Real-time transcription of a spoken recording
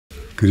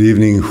Good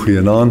evening,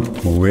 goeienaand,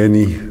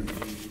 Mweni.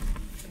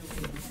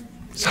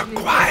 So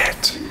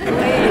quiet.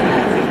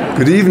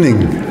 Good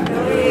evening.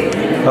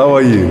 How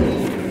are you?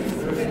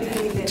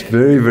 It's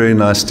very, very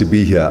nice to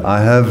be here.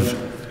 I have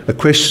a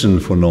question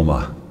for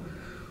Norma.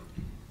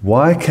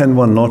 Why can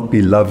one not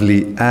be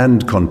lovely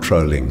and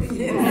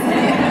controlling?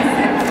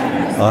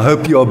 I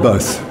hope you are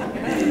both.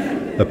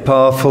 A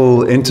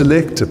powerful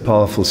intellect, a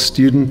powerful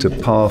student, a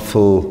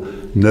powerful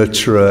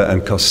nurturer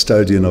and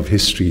custodian of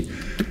history.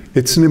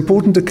 It's an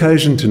important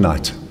occasion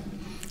tonight,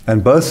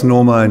 and both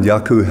Norma and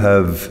Jaco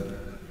have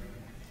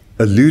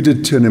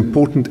alluded to an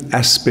important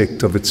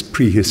aspect of its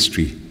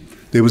prehistory.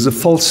 There was a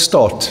false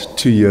start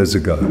 2 years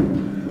ago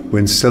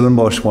when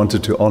Stellenbosch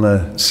wanted to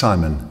honor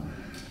Simon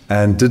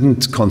and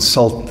didn't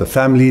consult the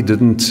family,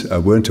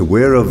 weren't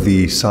aware of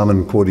the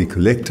Simon Nkoli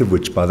Collective,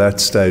 which by that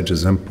stage,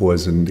 as Impo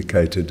has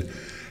indicated,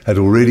 had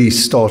already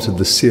started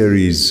the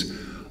series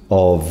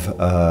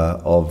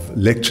of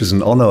lectures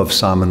in honor of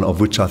Simon,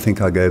 of which I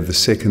think I gave the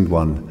second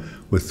one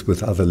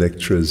with other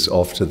lecturers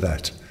after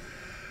that.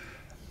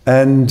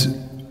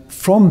 And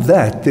from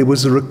that, there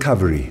was a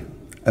recovery.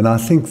 And I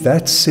think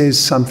that says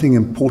something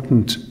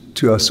important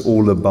to us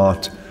all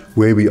about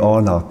where we are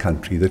in our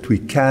country, that we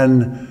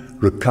can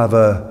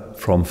recover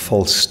from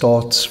false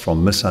starts,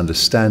 from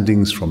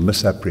misunderstandings, from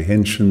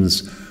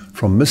misapprehensions,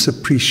 from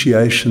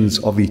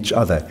misappreciations of each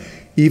other,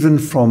 even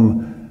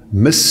from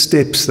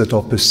missteps that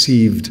are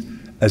perceived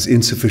as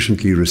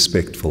insufficiently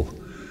respectful.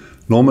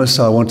 Norma,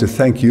 so I want to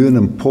thank you and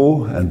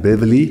Impo and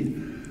Beverly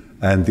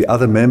and the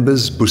other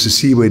members,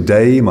 Busisiwe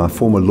Day, my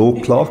former law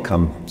clerk.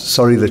 I'm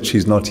sorry that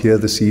she's not here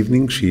this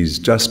evening. She's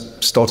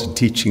just started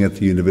teaching at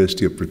the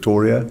University of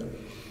Pretoria.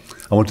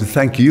 I want to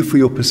thank you for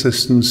your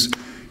persistence.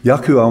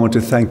 Jaco, I want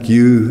to thank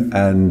you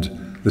and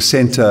the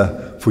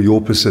Centre for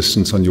your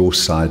persistence on your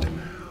side.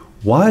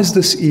 Why is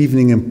this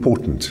evening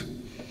important?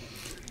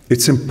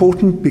 It's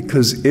important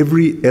because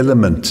every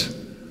element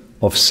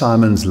of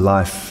Simon's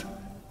life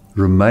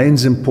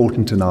remains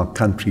important in our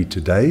country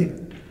today,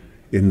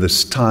 in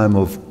this time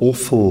of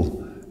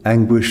awful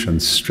anguish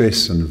and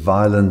stress and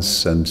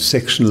violence and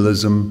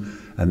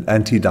sectionalism and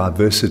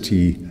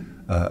anti-diversity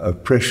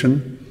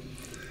oppression.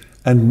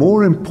 And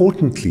more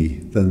importantly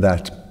than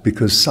that,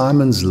 because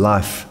Simon's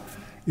life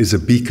is a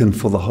beacon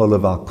for the whole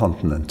of our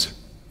continent.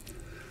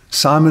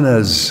 Simon,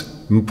 as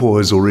Impo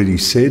has already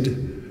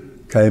said,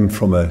 came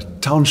from a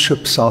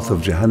township south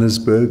of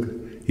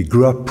Johannesburg. He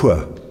grew up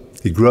poor.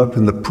 He grew up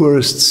in the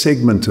poorest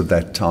segment of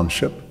that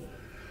township,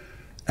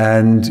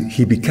 and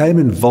he became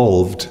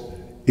involved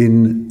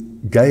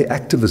in gay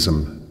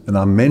activism. And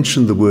I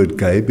mentioned the word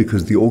gay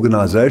because the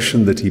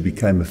organization that he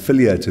became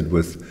affiliated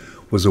with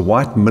was a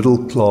white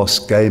middle-class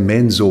gay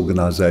men's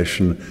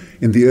organization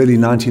in the early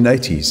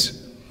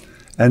 1980s.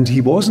 And he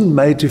wasn't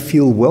made to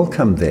feel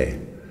welcome there,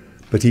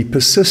 but he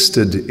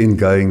persisted in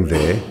going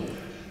there.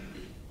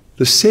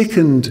 The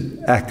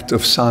second act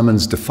of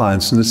Simon's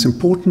defiance, and it's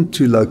important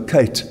to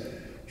locate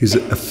his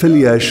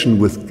affiliation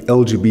with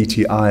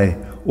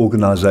LGBTI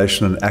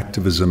organization and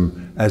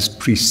activism as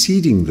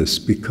preceding this,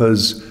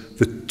 because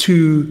the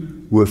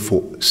two were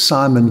for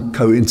Simon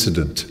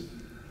coincident.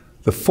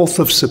 The 4th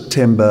of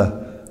September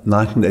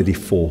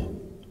 1984,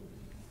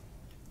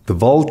 the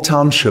Vaal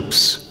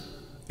townships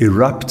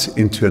erupt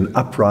into an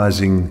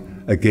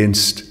uprising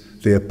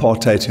against the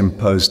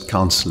apartheid-imposed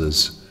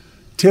councillors.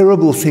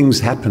 Terrible things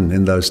happen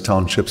in those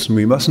townships, and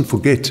we mustn't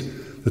forget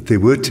that there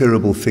were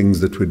terrible things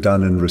that were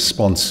done in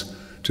response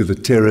to the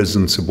terrors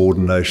and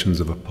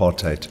subordinations of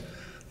apartheid.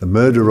 The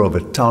murder of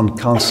a town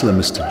councillor,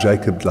 Mr.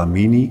 Jacob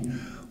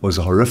Dlamini, was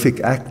a horrific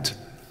act.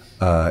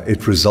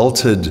 It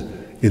resulted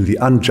in the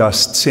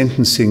unjust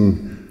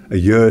sentencing a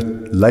year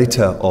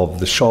later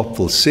of the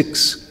Sharpeville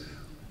Six,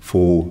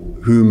 for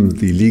whom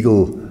the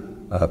legal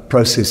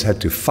process had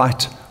to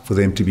fight for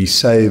them to be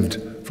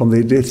saved from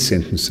their death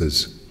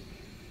sentences.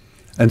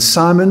 And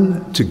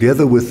Simon,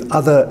 together with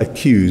other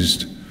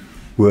accused,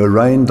 were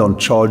arraigned on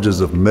charges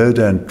of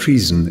murder and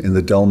treason in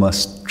the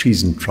Delmas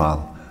treason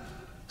trial.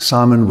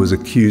 Simon was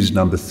accused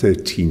number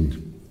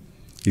 13.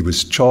 He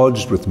was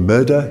charged with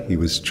murder, he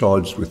was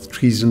charged with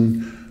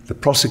treason. The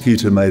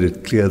prosecutor made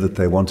it clear that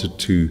they wanted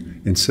to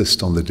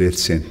insist on the death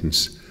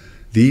sentence.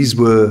 These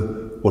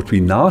were what we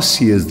now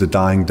see as the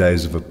dying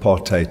days of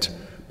apartheid,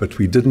 but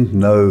we didn't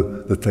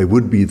know that they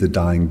would be the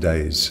dying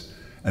days.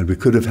 And we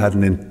could have had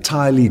an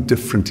entirely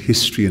different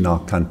history in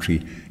our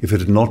country if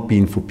it had not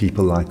been for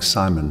people like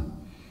Simon.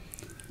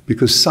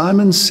 Because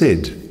Simon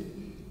said,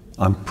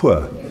 I'm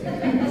poor,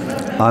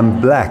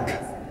 I'm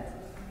black,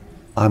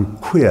 I'm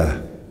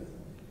queer,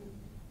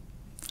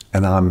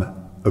 and I'm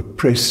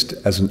oppressed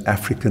as an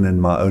African in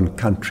my own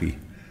country.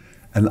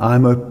 And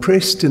I'm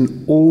oppressed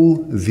in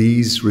all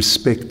these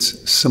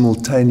respects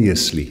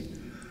simultaneously.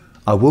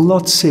 I will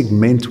not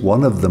segment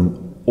one of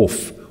them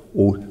off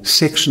or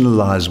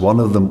sectionalize one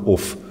of them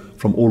off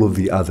from all of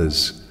the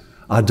others.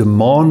 I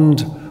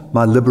demand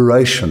my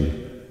liberation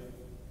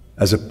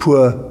as a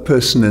poor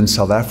person in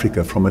South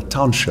Africa from a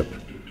township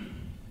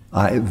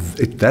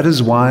That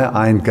is why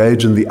I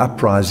engage in the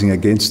uprising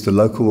against the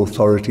local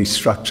authority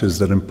structures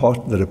that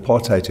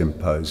apartheid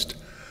imposed.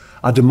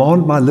 I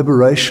demand my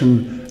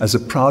liberation as a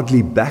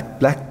proudly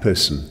black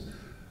person,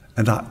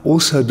 and I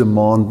also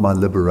demand my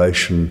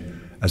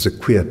liberation as a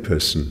queer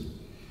person.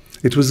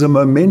 It was a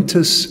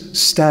momentous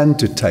stand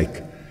to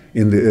take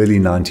in the early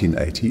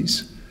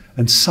 1980s,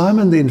 and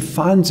Simon then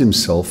finds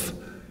himself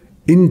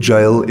in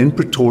jail in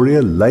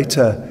Pretoria,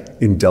 later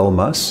in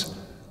Delmas,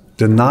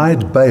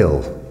 denied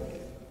bail,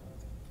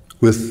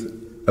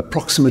 with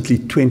approximately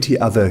 20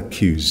 other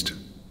accused.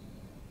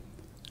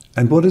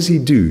 And what does he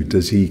do?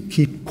 Does he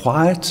keep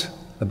quiet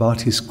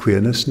about his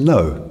queerness?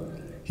 No.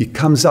 He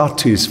comes out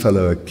to his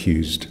fellow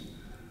accused.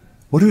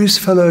 What do his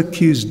fellow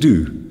accused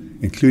do?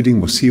 Including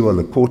Mosiwa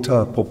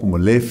Lekota, Popo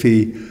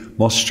Molefe,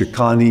 Mos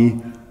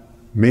Chikani,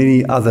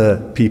 many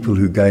other people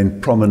who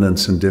gained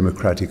prominence in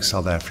democratic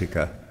South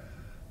Africa.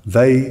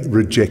 They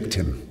reject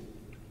him.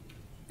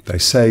 They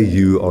say,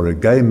 "You are a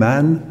gay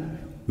man.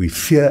 We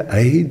fear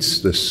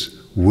AIDS, this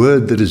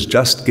word that is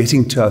just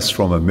getting to us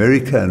from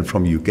America and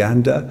from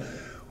Uganda.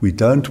 We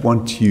don't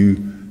want you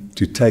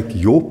to take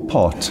your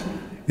part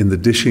in the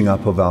dishing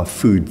up of our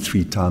food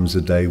 3 times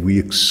a day. We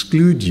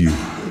exclude you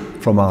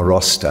from our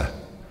roster."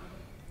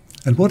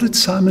 And what did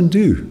Simon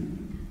do?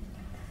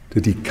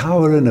 Did he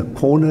cower in a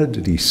corner?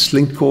 Did he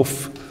slink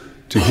off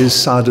to his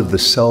side of the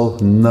cell?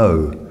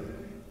 No.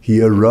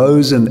 He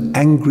arose in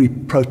angry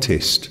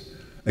protest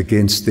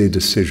against their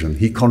decision.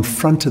 He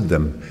confronted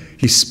them.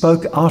 He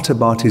spoke out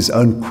about his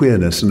own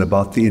queerness and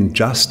about the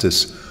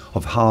injustice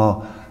of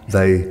how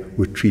they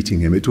were treating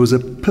him. It was a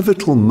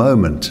pivotal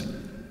moment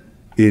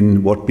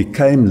in what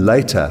became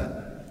later,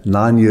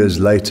 9 years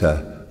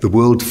later, the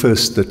world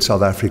first that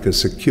South Africa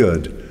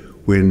secured,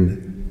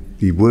 when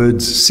the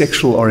words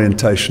sexual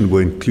orientation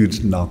were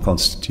included in our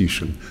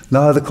constitution.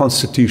 No other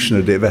constitution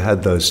had ever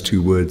had those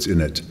 2 words in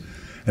it.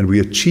 And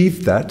we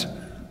achieved that,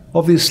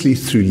 obviously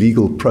through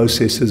legal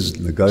processes,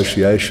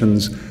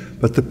 negotiations,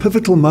 but the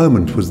pivotal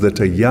moment was that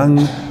a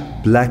young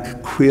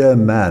black queer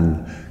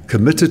man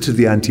committed to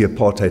the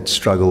anti-apartheid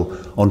struggle,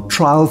 on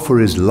trial for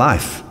his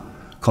life,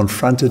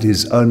 confronted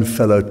his own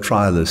fellow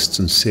trialists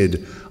and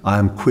said, "I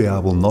am queer, I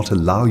will not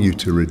allow you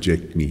to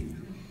reject me."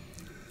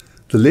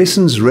 The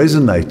lessons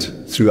resonate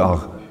through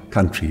our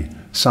country.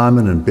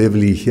 Simon and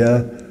Beverly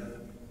here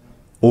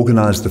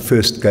organized the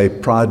first Gay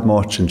Pride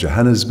March in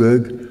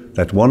Johannesburg.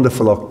 That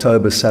wonderful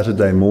October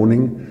Saturday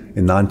morning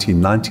in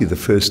 1990, the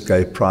first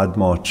Gay Pride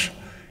March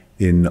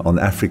on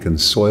African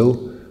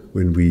soil.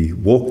 When we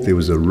walked, there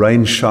was a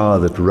rain shower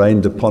that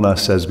rained upon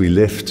us as we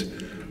left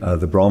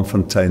the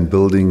Braamfontein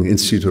building,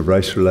 Institute of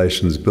Race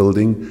Relations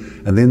building,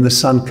 and then the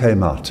sun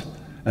came out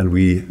and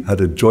we had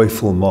a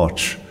joyful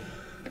march.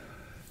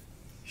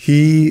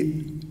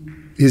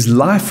 His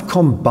life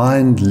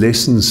combined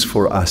lessons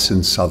for us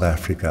in South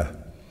Africa.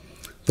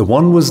 The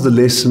one was the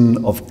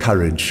lesson of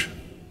courage.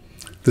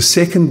 The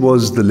second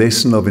was the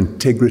lesson of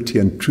integrity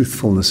and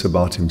truthfulness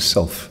about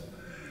himself.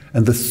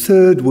 And the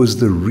third was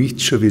the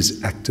reach of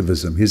his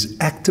activism. His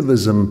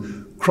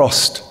activism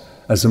crossed,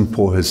 as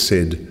Mpho has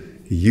said,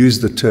 he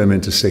used the term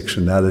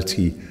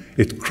intersectionality,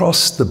 it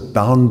crossed the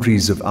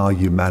boundaries of our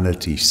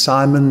humanity.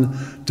 Simon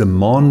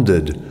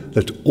demanded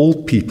that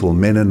all people,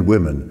 men and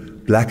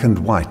women, black and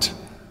white,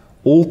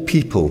 all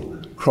people,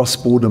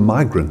 cross-border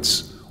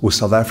migrants, or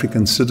South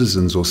African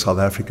citizens or South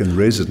African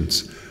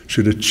residents,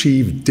 should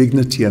achieve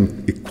dignity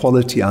and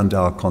equality under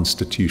our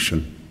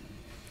Constitution.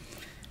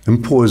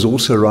 Mpho has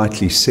also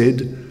rightly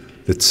said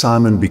that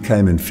Simon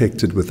became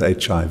infected with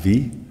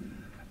HIV,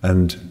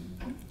 and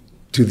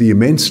to the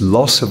immense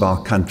loss of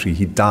our country,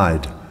 he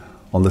died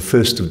on the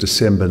 1st of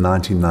December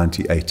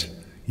 1998.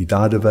 He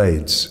died of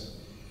AIDS.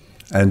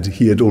 And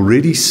he had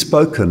already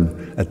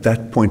spoken at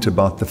that point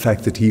about the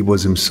fact that he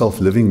was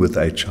himself living with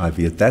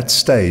HIV. At that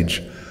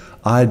stage,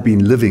 I had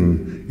been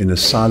living in a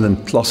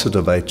silent closet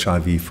of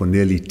HIV for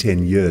nearly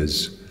 10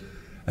 years.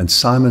 And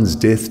Simon's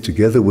death,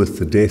 together with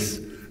the death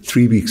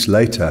 3 weeks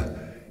later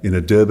in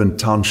a Durban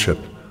township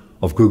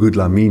of Gugu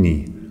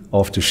Dlamini,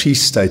 after she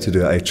stated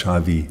her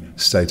HIV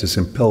status,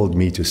 impelled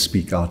me to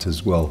speak out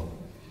as well.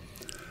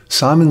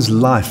 Simon's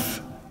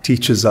life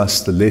teaches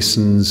us the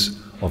lessons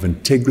of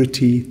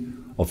integrity,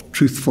 of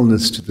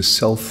truthfulness to the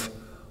self,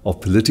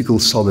 of political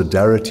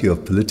solidarity,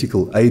 of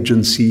political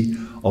agency,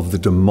 of the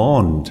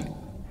demand,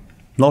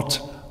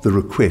 not the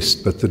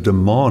request, but the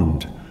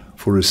demand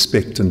for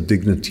respect and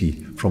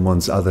dignity from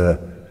one's other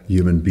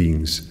human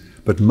beings.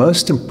 But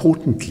most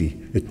importantly,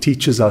 it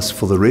teaches us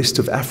for the rest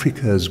of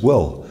Africa as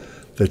well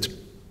that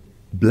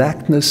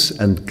blackness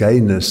and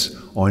gayness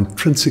are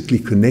intrinsically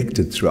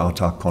connected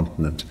throughout our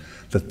continent,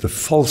 that the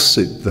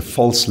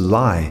false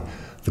lie,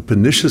 the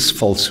pernicious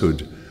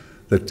falsehood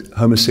that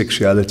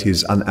homosexuality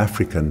is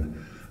un-African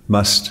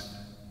must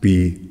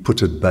be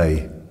put at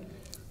bay.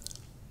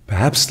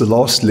 Perhaps the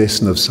last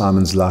lesson of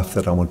Simon's life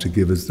that I want to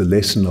give is the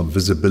lesson of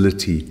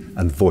visibility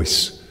and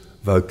voice,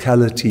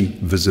 vocality,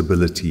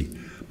 visibility.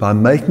 By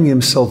making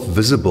himself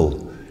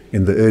visible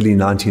in the early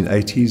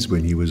 1980s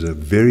when he was a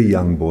very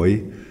young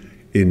boy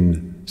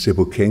in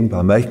Sebokeng,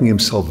 by making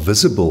himself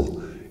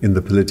visible in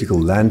the political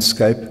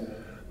landscape,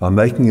 by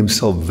making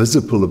himself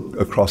visible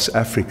across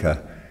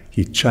Africa,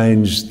 he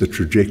changed the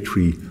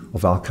trajectory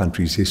of our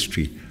country's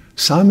history.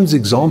 Simon's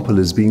example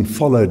is being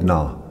followed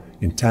now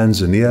in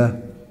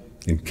Tanzania,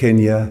 in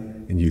Kenya,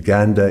 in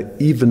Uganda,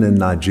 even in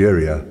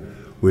Nigeria,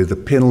 where the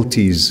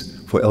penalties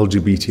for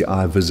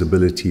LGBTI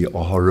visibility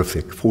are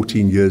horrific.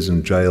 14 years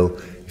in jail.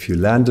 If you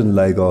land in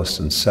Lagos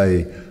and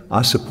say,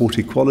 I support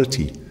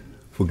equality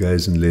for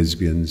gays and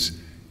lesbians,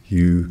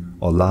 you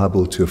are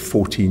liable to a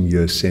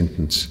 14-year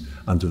sentence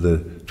under the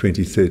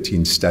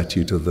 2013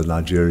 statute of the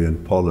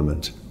Nigerian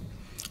Parliament.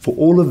 For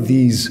all of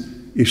these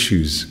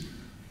issues,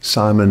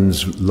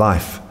 Simon's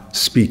life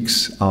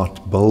speaks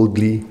out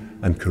boldly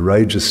and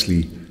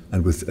courageously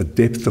and with a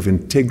depth of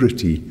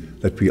integrity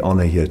that we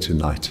honor here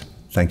tonight.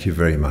 Thank you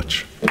very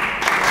much.